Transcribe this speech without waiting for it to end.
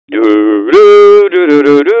I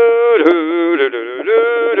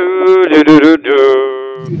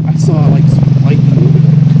saw like some lightning moving.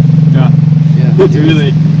 Yeah. It's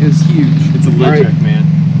really. It was huge. It's electric, right. Man.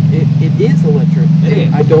 It is electric.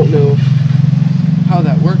 I don't know how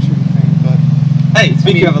that works or anything, but. Hey,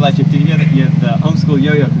 speaking of electric, do you hear that the homeschool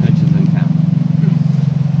yo-yo convention's in town?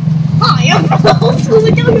 Hi, I'm from the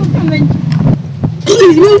homeschool yo-yo convention.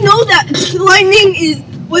 You know that lightning is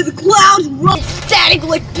with clouds run static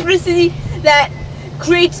electricity that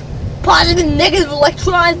creates positive and negative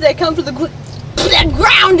electrons that come to the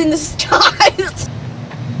ground in the sky.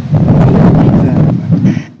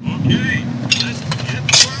 Okay, let's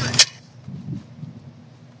get started.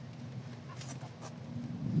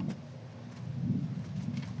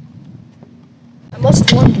 I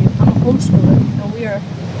must warn you, I'm a homeschooler, and we are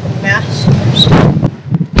masters.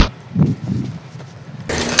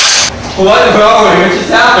 What just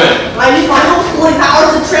happened? I use my homeschooling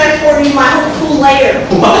powers to transform you my homeschool layer.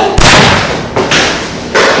 What?